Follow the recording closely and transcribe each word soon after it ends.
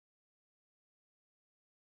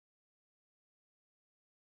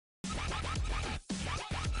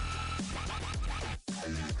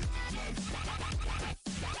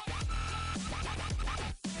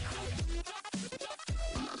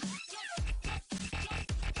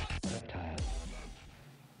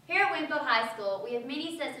Winfield High School, we have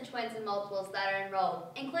many sets of twins and multiples that are enrolled,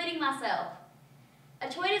 including myself. A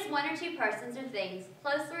twin is one or two persons or things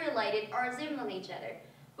closely related or resembling each other.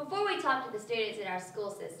 Before we talk to the students in our school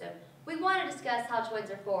system, we want to discuss how twins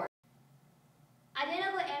are formed.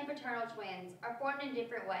 Identical and fraternal twins are formed in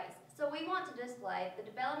different ways, so we want to display the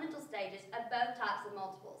developmental stages of both types of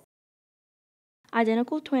multiples.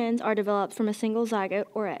 Identical twins are developed from a single zygote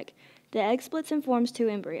or egg. The egg splits and forms two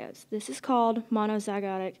embryos. This is called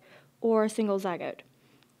monozygotic or single zygote.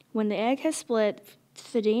 When the egg has split,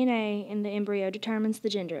 the DNA in the embryo determines the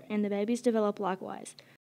gender, and the babies develop likewise.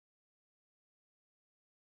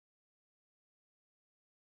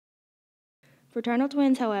 Fraternal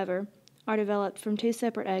twins, however, are developed from two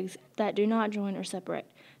separate eggs that do not join or separate.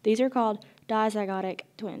 These are called dizygotic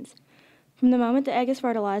twins. From the moment the egg is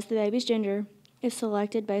fertilized, the baby's gender is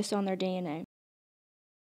selected based on their DNA.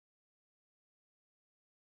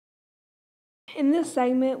 In this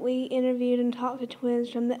segment, we interviewed and talked to twins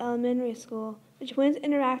from the elementary school. The twins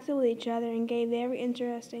interacted with each other and gave very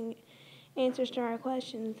interesting answers to our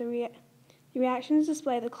questions. The reactions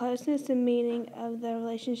display the closeness and meaning of the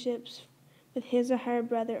relationships with his or her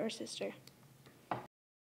brother or sister.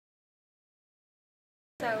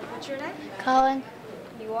 So, what's your name? Colin.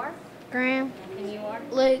 You are? Graham. And you are?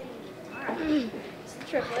 Luke.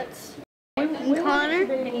 Triplets. Connor.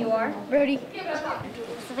 And you are? Brody.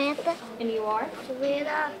 Samantha. And you are?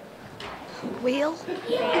 Savannah. Will.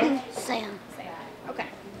 And Sam. Okay.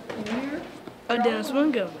 Dennis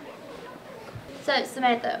Montgomery. So,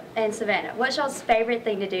 Samantha and Savannah, what's y'all's favorite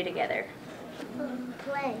thing to do together?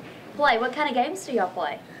 Play. Play. What kind of games do y'all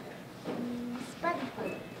play? Spud.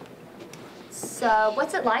 So,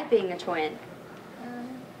 what's it like being a twin?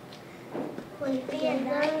 Play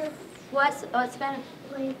together. What's Savannah?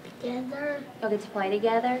 Play together. Y'all get to play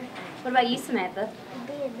together. What about you, Samantha?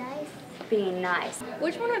 Being nice. Being nice.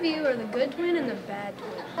 Which one of you are the good twin and the bad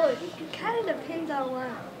twin? Oh, it kind of depends on what.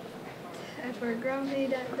 If we're grumpy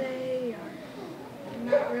that day or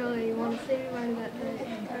not really want to see anybody that day,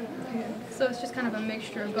 it kind of depends. So it's just kind of a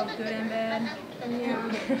mixture of both good and bad.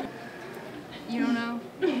 Yeah. You don't know?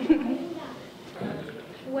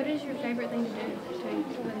 What is your favorite thing to do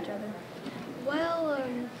with each other? Well,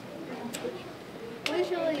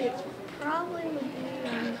 usually it's probably would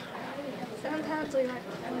be, sometimes we like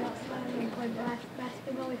to play outside and play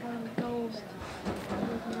basketball. We have goals.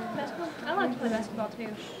 Basketball? I like to play basketball too.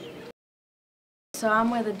 So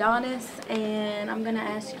I'm with Adonis, and I'm going to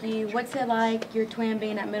ask you, what's it like your twin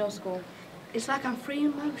being at middle school? It's like I'm free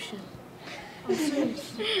in motion. I'm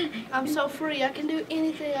serious. I'm so free. I can do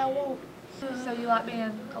anything I want. So you like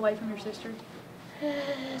being away from your sister?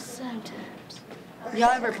 Sometimes.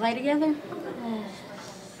 Y'all ever play together?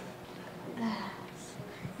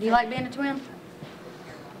 Do you like being a twin?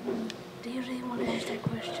 Do you really want to ask that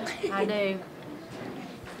question? I do.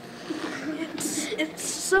 It's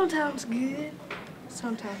sometimes good,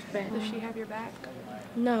 sometimes bad. Does she have your back?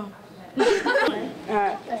 No.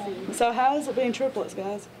 Alright, so how is it being triplets,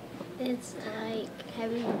 guys? It's like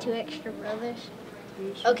having two extra brothers.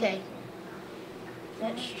 Okay.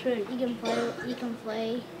 That's true. You can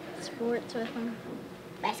play sports with them.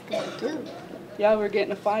 Basketball too. Y'all ever get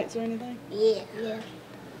into fights or anything? Yeah.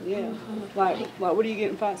 Yeah. Like what do you get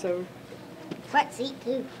in fights over? Front seat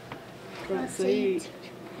too. Front seat.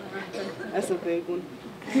 That's a big one.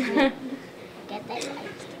 Get that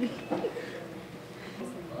right.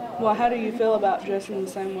 Well, how do you feel about dressing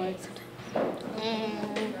the same way?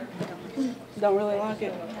 And Don't really like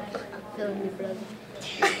it? feeling your brother.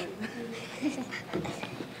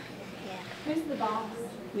 Who's the boss?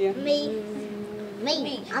 Yeah. Me.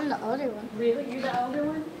 I'm the older one. Really? You're the older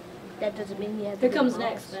one? That doesn't mean you have Who comes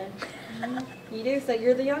next, then? You do? So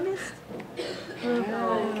you're the youngest?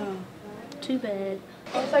 Oh. Too bad.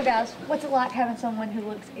 So guys, what's it like having someone who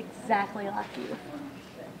looks exactly like you?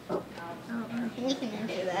 We can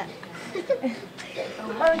answer that.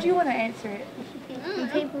 Why don't you want to answer it? When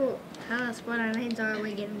people tell us what our names are,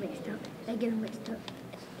 we get them mixed up. They get them mixed up.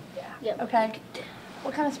 Yep. Okay.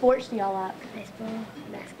 What kind of sports do y'all like? Baseball,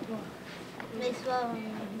 basketball. Baseball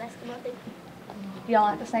and basketball too. Do y'all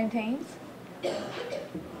like the same teams?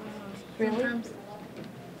 Really? Sometimes.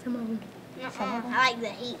 Some of them. Some of them? I like the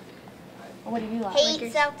Heat. What do you like?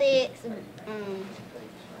 Heat, Celtics,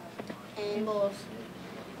 and Bulls.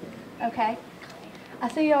 Okay. I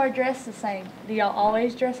see y'all are dressed the same. Do y'all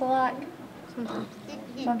always dress alike? Sometimes.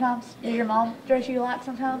 Sometimes? Does your mom dress you alike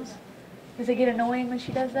sometimes? Does it get annoying when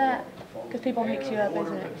she does that? Because people mix you up,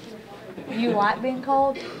 isn't it? Do you like being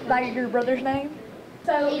called by your brother's name?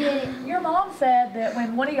 So your mom said that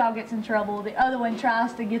when one of y'all gets in trouble, the other one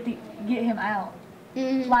tries to get him out.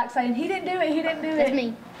 Mm-hmm. Like saying, he didn't do it, he didn't do it. That's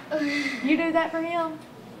me. You do that for him?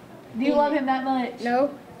 Do you love him that much?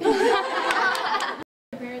 No.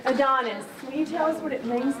 Adonis, will you tell us what it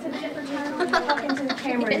means to be fraternal? You're talking to the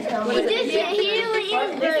camera and tell me.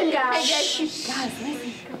 Listen, guys.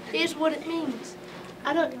 Here's what it means.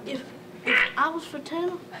 If I was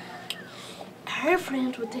fraternal, her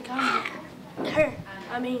friends would think I'm her.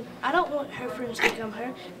 I mean, I don't want her friends to think I'm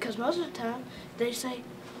her, because most of the time they say,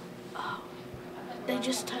 oh, they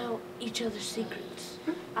just tell each other secrets.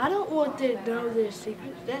 I don't want them to know their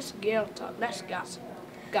secrets. That's gal talk. That's gossip.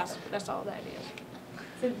 Gossip. That's all that is.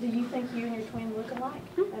 So do you think you and your twin look alike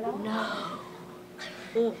at all?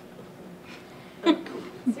 No.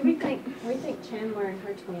 So we think Chandler and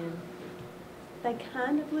her twin, they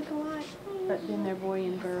kind of look alike, but then they're boy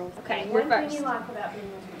and girl. Okay, One one thing thing you like about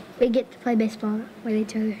being with me. We get to play baseball with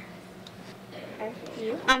each other.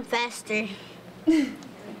 You? I'm faster.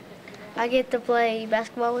 I get to play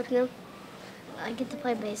basketball with them. I get to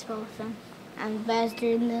play baseball with them. I'm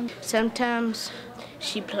faster than them. Sometimes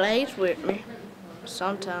she plays with me.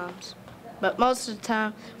 Sometimes. But most of the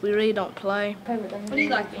time, we really don't play. What do you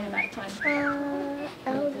like being about twins?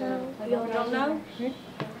 I don't know. You don't know?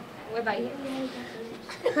 What about you?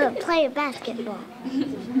 Play basketball.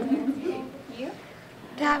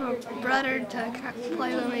 To have a brother to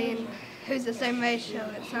play with me and who's the same age, so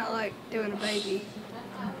it's not like doing a baby.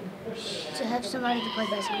 To have somebody to play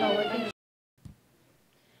basketball with me.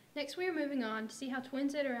 Next, we are moving on to see how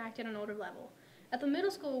twins interact at an older level. At the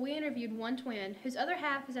middle school, we interviewed one twin, whose other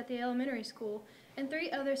half is at the elementary school, and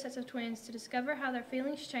 3 other sets of twins to discover how their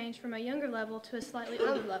feelings change from a younger level to a slightly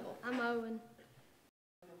older level. I'm Owen.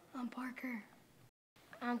 I'm Parker.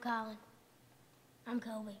 I'm Colin. I'm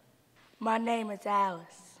Kobe. My name is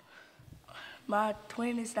Alice. My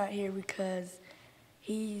twin is not here because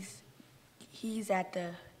he's at the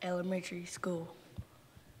elementary school,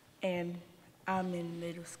 and I'm in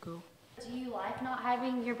middle school. Do you like not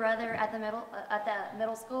having your brother at the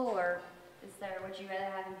middle school, or would you rather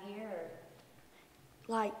have him here? Or?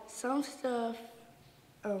 Like some stuff,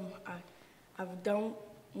 I don't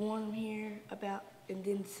want him here about, and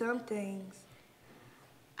then some things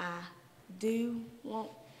I do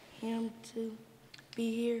want him to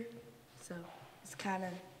be here. So it's kind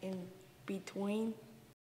of in between.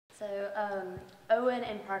 So Owen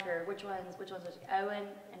and Parker, which ones? Owen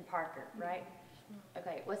and Parker, right?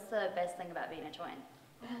 Okay, what's the best thing about being a twin?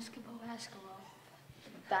 Basketball.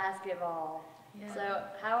 Basketball. Yeah. So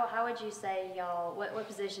how would you say y'all, what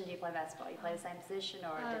position do you play basketball? You play the same position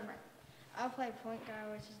or different? I play point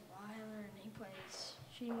guard, which is Lyle, and he plays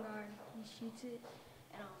shooting guard. He shoots it,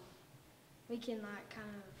 and we can like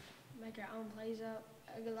kind of make our own plays up,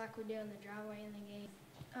 like we do in the driveway in the game.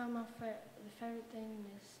 The favorite thing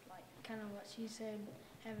is like kind of what she said,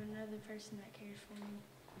 having another person that cares for me,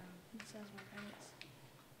 besides my parents.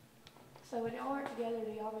 So when y'all aren't together,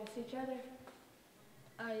 do y'all miss each other?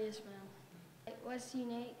 Yes, ma'am. What's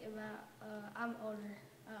unique about I'm older.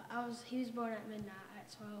 He was born at midnight at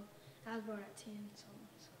 12. I was born at 10.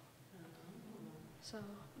 So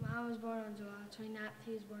I was born on July 29th.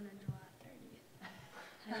 He was born on July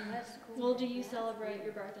 30th. That's cool. Well, do you celebrate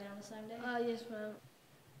your birthday on the same day? Yes, ma'am.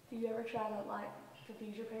 Do you ever try to like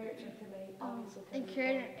confuse your parents, or can they obviously In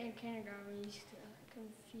tell you? kindergarten, we used to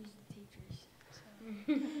confuse the teachers. So.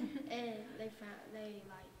 And they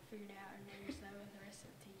like figured out and noticed that with the rest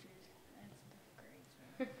of the teachers.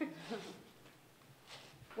 That's great.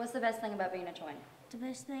 What's the best thing about being a twin? The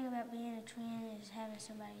best thing about being a twin is having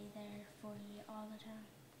somebody there for you all the time.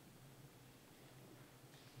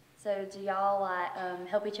 So do y'all like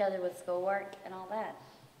help each other with schoolwork and all that?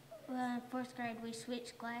 Well, in 4th grade, we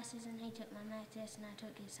switched classes, and he took my math test, and I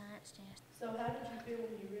took his science test. So how did you feel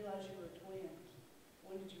when you realized you were twins?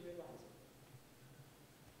 When did you realize it?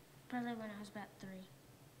 Probably when I was about 3.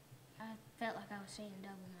 I felt like I was seeing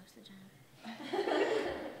double most of the time.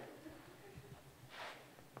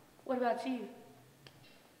 What about you?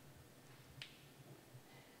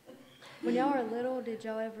 When y'all were little, did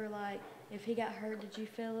y'all ever like, if he got hurt, did you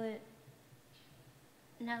feel it?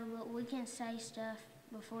 No, but we can say stuff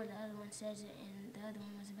before the other one says it, and the other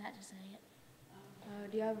one was about to say it.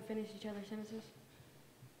 Do you ever finish each other's sentences?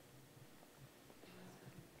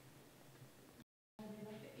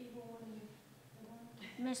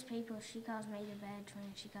 Miss People, she calls me the bad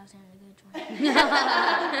twin, she calls him the good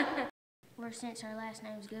twin. Or since our last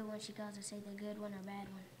name's Good One, she calls us either good one or bad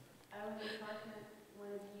one. Owen and Parker,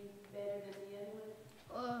 one of you better than the other one?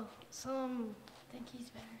 Well, some think he's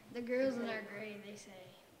better. The girls in our grade, they say,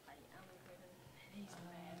 like, I'm the good one, and he's the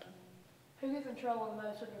bad one. Who gets in trouble the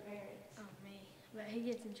most with your parents? Oh, me. But he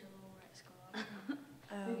gets in trouble more at school.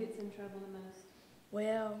 Who gets in trouble the most?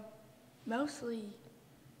 Well, mostly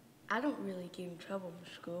I don't really get in trouble in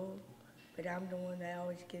school, but I'm the one that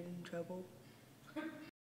always gets in trouble.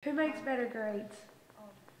 Who makes better grades?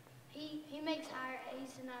 He makes higher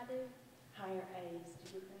A's than I do. Higher A's,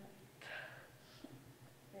 do you get that?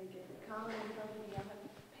 Very good. Colin and Cody, do y'all have a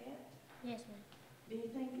pet? Yes, ma'am. Do you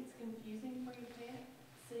think it's confusing for your pet,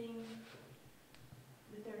 seeing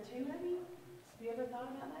that there are two of you? Have you ever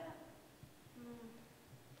thought about that?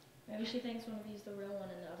 Maybe she thinks one of you's the real one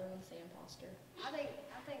and the other one's the imposter. I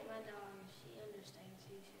think my dog, she understands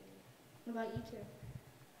who she is. What about you two?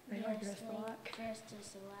 They are dressed alike. Dressed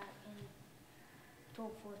just alike in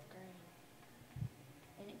 4th grade.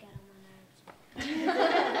 And it got on my nerves.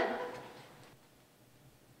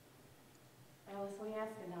 Alice, we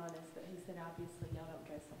asked Anonymous, but he said obviously y'all don't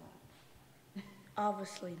dress alike.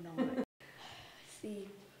 Obviously not. See,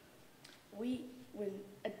 when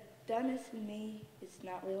Adonis and me, it's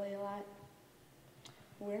not really alike.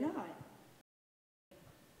 We're not.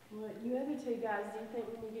 Well, you other two guys, do you think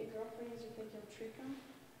when you get girlfriends, you think you'll trick them?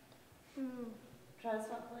 Try to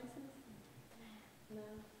swap places? No.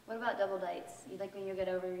 What about double dates? You think when you get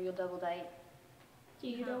over, you'll double date? Do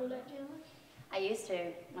you double date, Taylor? I used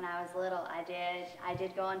to. When I was little, I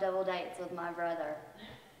did go on double dates with my brother.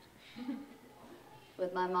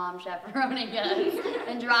 With my mom chaperoning us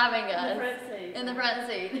and driving us. In the front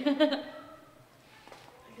seat.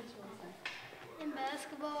 In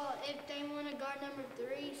basketball, if they want to guard number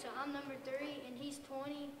 3, so I'm number 3 and he's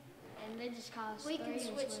 20, And they just call us we can three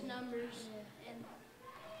switch and numbers and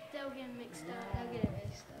they'll get mixed up. They'll get it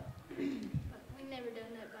mixed up. But we never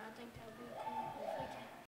done that, but I think that'll be cool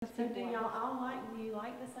if we can. So do y'all all do you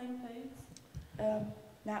like the same foods?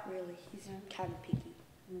 Not really. He's kind of picky.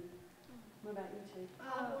 What about you two?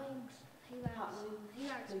 Hot wings. He likes Hot wings. He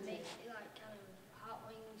likes Me too. meat. He likes kind of hot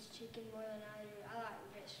wings, chicken more than I do. I like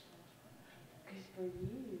vegetables. Good for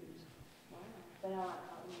you. Wow. But I like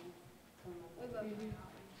hot wings. We both like hot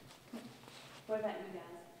wings. What about you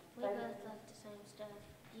guys? We both like the same stuff,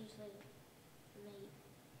 usually meat.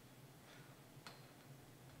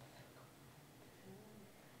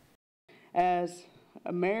 As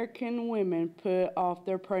American women put off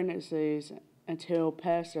their pregnancies until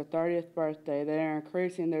past their 30th birthday, they are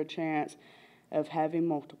increasing their chance of having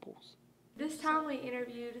multiples. This time we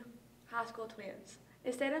interviewed high school twins.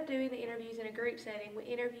 Instead of doing the interviews in a group setting, we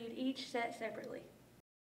interviewed each set separately.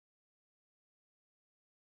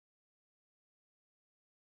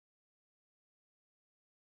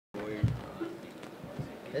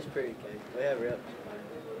 That's pretty cool. We have reps.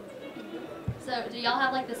 So, do y'all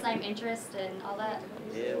have like the same interest and all that?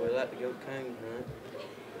 Yeah, we like to go coon hunt,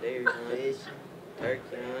 deer hunt, fish,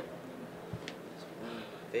 turkey hunt,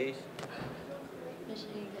 fish. Fishing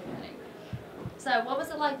and good hunting. So, what was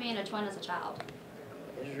it like being a twin as a child?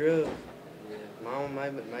 It's rough.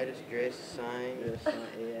 Mama made us dress the same.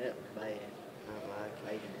 Yeah, that was bad. I don't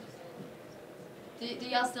like it. Do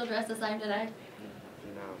y'all still dress the same today?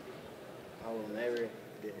 No. I will never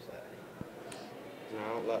do this like that. No, I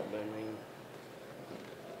don't like being mean.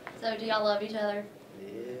 So, do y'all love each other?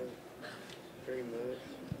 Yeah, pretty much.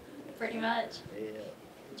 Pretty much. Yeah.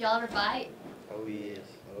 Did y'all ever fight? Oh yes,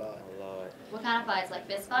 A lot. a lot. What kind of fights? Like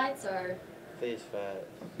fist fights or? Fish fight.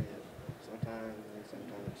 Yeah. Sometimes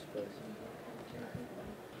it's fussy.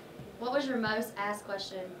 What was your most asked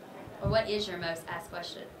question? Or what is your most asked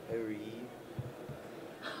question? Who are you?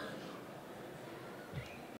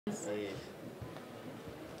 Yes.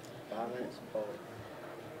 5 minutes apart.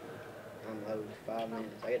 I'm low 5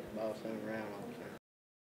 minutes. I get the ball sitting around all the time.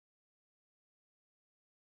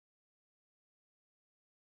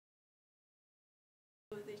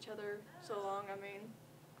 With each other so long, I mean,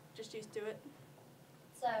 just used to it.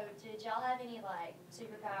 So, did y'all have any like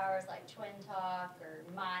superpowers, like twin talk or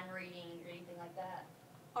mind reading or anything like that?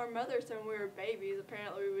 Our mothers, when we were babies,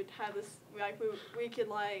 apparently we would have this, like we could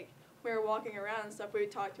like, we were walking around and stuff, we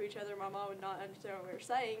would talk to each other. My mom would not understand what we were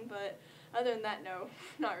saying, but other than that, no,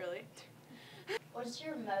 not really. What's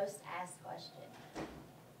your most asked question?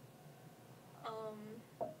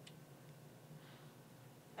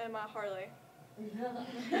 Am I Harley?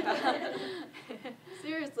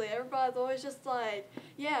 Seriously, everybody's always just like,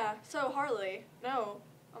 yeah, so Harley. No,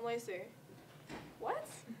 I'm Lacey. What?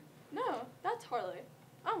 No, that's Harley.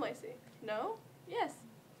 I'm Lacey. No? Yes.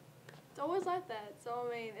 It's always like that. So, I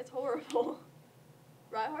mean, it's horrible.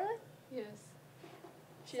 Right, Harley? Yes.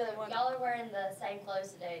 So, y'all are wearing the same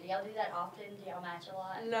clothes today. Do y'all do that often? Do y'all match a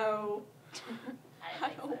lot? No. I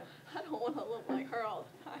don't want to look like her all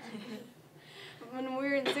the time. When we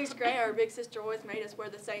were in 6th grade, our big sister always made us wear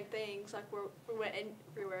the same things. Like we went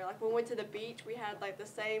everywhere. Like when we went to the beach, we had like the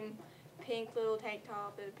same pink little tank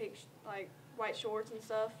top and pink like white shorts and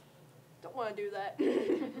stuff. Don't want to do that.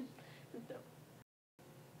 Do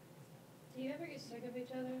you ever get sick of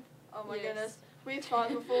each other? Oh my goodness. We've fought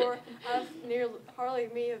before. Harley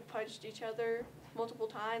and me have punched each other multiple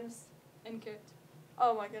times. And kicked.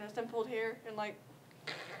 Oh my goodness, and pulled hair and like,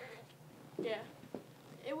 yeah.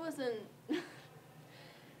 It wasn't,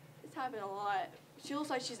 it's happened a lot. She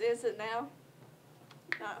looks like she's innocent now.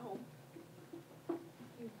 Not at home.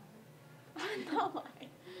 I'm not lying.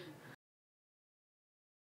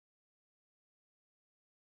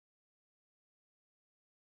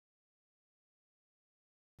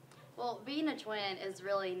 Well, being a twin is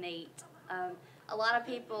really neat. A lot of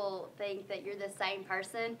people think that you're the same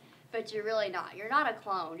person, but you're really not. You're not a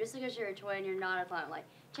clone. Just because you're a twin, you're not a clone. Like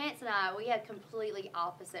Chance and I, we have completely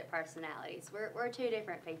opposite personalities. We're two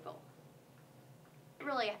different people.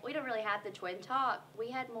 We don't really have the twin talk. We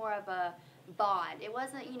had more of a bond. It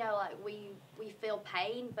wasn't, like we feel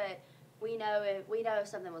pain, but we know if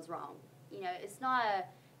something was wrong. It's not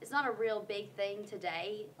a real big thing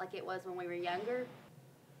today like it was when we were younger.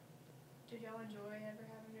 Did y'all enjoy ever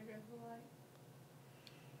having your dress alike?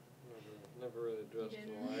 Never really dressed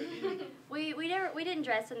alike. We didn't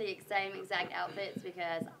dress in the same exact outfits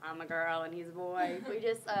because I'm a girl and he's a boy. We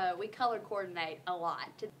just we color coordinate a lot.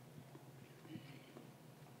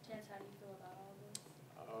 Chance, how do you feel about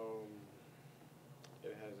all this?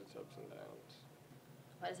 It has its ups and downs.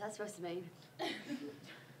 What is that supposed to mean?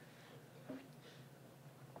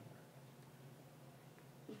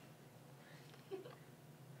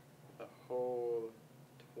 The whole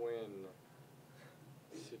twin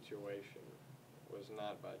situation was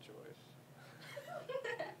not by choice.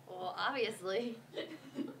 Well, obviously.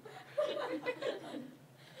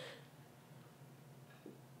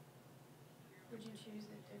 Would you choose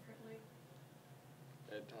it differently?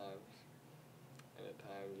 At times. And at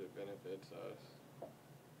times it benefits us.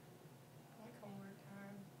 Like homework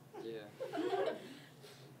time. Yeah.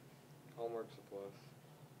 Homework's a plus.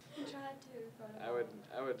 Tried to.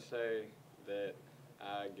 I would say that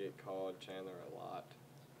I get called Chandler a lot.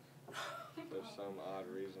 For some odd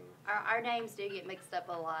reason. Our names do get mixed up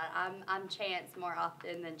a lot. I'm Chance more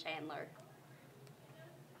often than Chandler.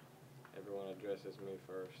 Everyone addresses me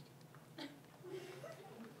first.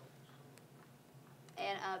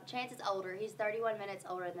 And Chance is older. He's 31 minutes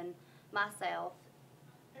older than myself.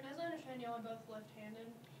 And as I understand, y'all are both left-handed.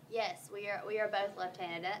 Yes, we are both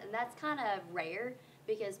left-handed, and that's kind of rare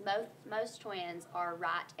because most twins are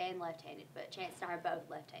right and left-handed, but Chance and I are both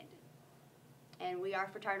left-handed. And we are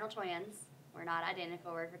fraternal twins. We're not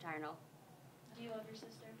identical, we're fraternal. Do you love your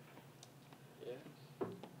sister? Yes.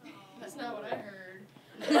 That's not what I heard.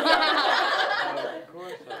 Of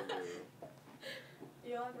course I do. Do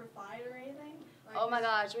y'all ever fight or anything? Oh my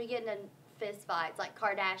gosh, we get into fist fights, like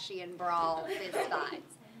Kardashian brawl fist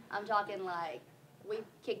fights. I'm talking like we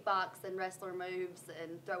kickbox and wrestler moves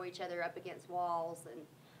and throw each other up against walls and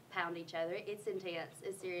pound each other. It's intense,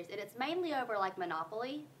 it's serious, and it's mainly over like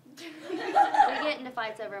Monopoly. We get into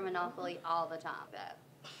fights over Monopoly all the time.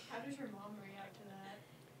 How does your mom react to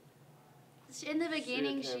that? In the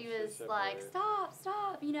beginning, she was like, stop,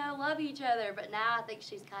 love each other. But now I think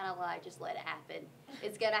she's kind of like, just let it happen.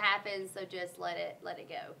 It's going to happen, so just let it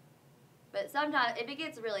go. But sometimes, if it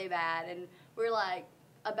gets really bad and we're like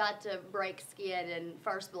about to break skin and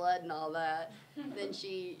first blood and all that, then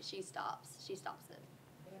she stops. She stops it.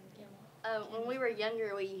 When we were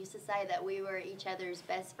younger, we used to say that we were each other's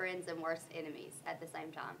best friends and worst enemies at the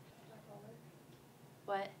same time. Bipolar?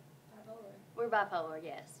 What? Bipolar. We're bipolar,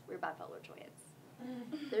 yes. We're bipolar twins.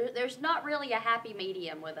 There's not really a happy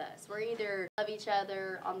medium with us. We're either love each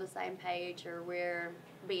other on the same page or we're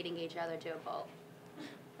beating each other to a pulp.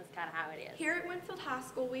 That's kind of how it is. Here at Winfield High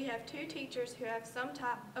School, we have 2 teachers who have some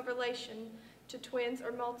type of relation to twins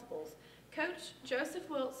or multiples. Coach Joseph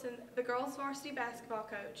Wilson, the girls' varsity basketball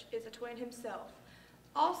coach, is a twin himself.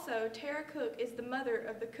 Also, Tara Cook is the mother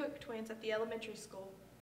of the Cook twins at the elementary school.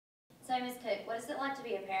 So, Ms. Cook, what is it like to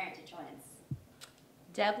be a parent to twins?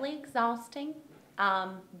 Doubly exhausting,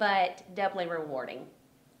 but doubly rewarding.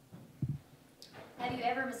 Have you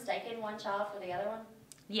ever mistaken one child for the other one?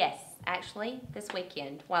 Yes, actually, this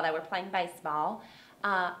weekend while they were playing baseball,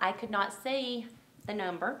 I could not see the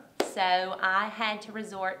number. So I had to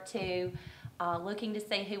resort to looking to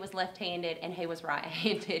see who was left-handed and who was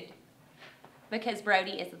right-handed because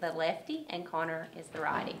Brody is the lefty and Connor is the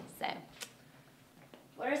righty. So,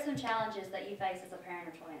 what are some challenges that you face as a parent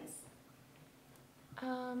of twins?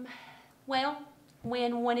 Well,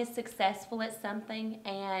 when one is successful at something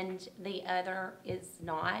and the other is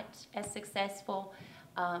not as successful,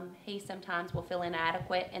 he sometimes will feel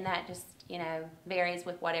inadequate, and that just, varies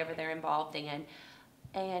with whatever they're involved in.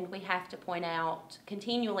 And we have to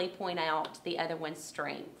continually point out the other one's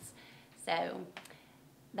strengths. So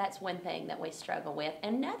that's one thing that we struggle with.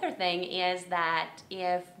 Another thing is that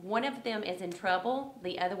if one of them is in trouble,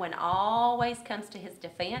 the other one always comes to his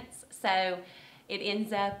defense. So it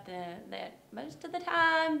ends up that most of the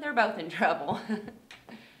time they're both in trouble.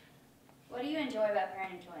 What do you enjoy about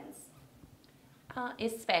parenting twins?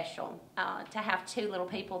 It's special to have two little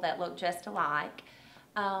people that look just alike.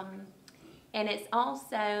 And it's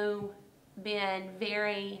also been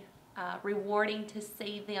very rewarding to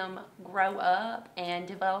see them grow up and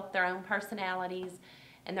develop their own personalities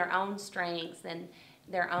and their own strengths and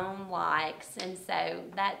their own likes. And so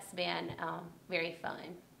that's been very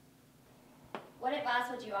fun. What advice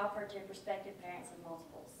would you offer to prospective parents of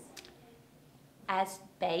multiples? As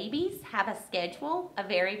babies, have a schedule, a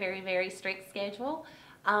very, very, very strict schedule,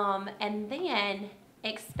 and then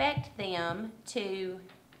expect them to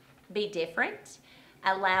be different.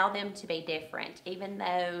 Allow them to be different, even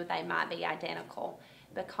though they might be identical,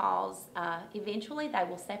 because eventually they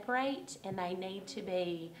will separate and they need to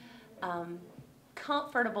be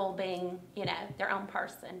comfortable being, you know, their own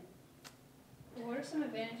person. What are some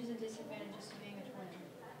advantages and disadvantages to being a twin?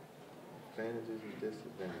 Advantages and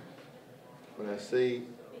disadvantages. When I see,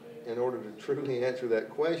 in order to truly answer that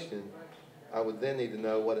question, I would then need to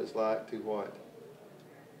know what it's like to what?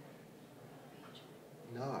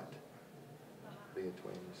 Not be a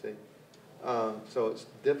twin, you see. So it's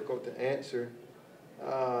difficult to answer.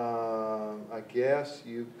 I guess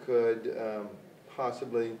you could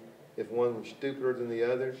possibly, if one was stupider than the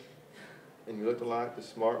other, and you looked alike, the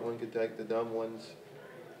smart one could take the dumb one's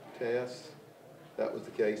test. That was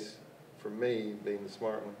the case for me, being the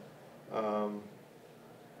smart one.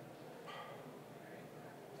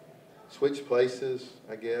 Switch places,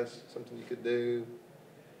 I guess, something you could do.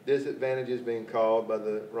 Disadvantages, being called by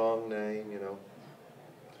the wrong name, you know,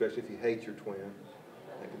 especially if you hate your twin.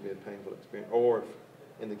 That could be a painful experience. Or if,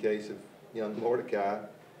 in the case of young Mordecai,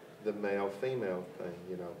 the male-female thing,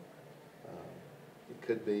 you know. It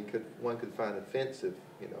could be, one could find offensive,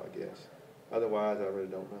 you know, I guess. Otherwise, I really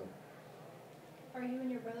don't know. Are you and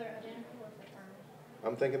your brother identical or fraternal?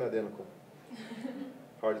 I'm thinking identical.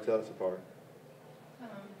 Hard to tell us apart.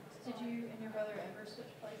 Did you and your brother ever switch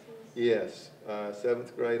places? Yes.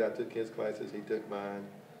 7th grade, I took his classes. He took mine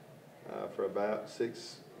for about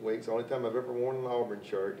 6 weeks. The only time I've ever worn an Auburn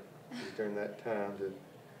shirt was during that time to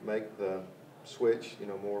make the switch, you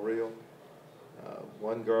know, more real.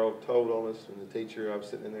 One girl told on us, and the teacher, I was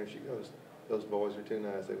sitting in there, she goes, "Those boys are too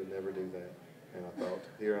nice. They would never do that." And I thought,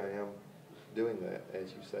 here I am doing that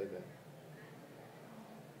as you say that.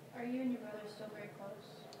 Are you and your brother still very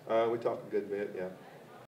close? We talk a good bit, yeah.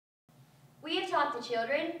 We have talked to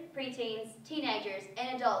children, preteens, teenagers,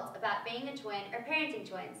 and adults about being a twin or parenting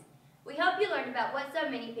twins. We hope you learned about what so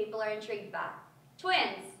many people are intrigued by,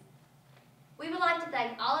 twins. We would like to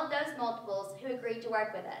thank all of those multiples who agreed to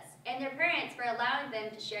work with us, and their parents for allowing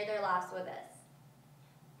them to share their lives with us.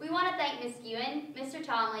 We want to thank Ms. Ewan, Mr.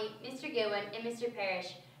 Tomley, Mr. Gowan, and Mr.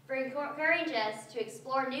 Parrish for encouraging us to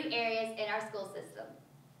explore new areas in our school system.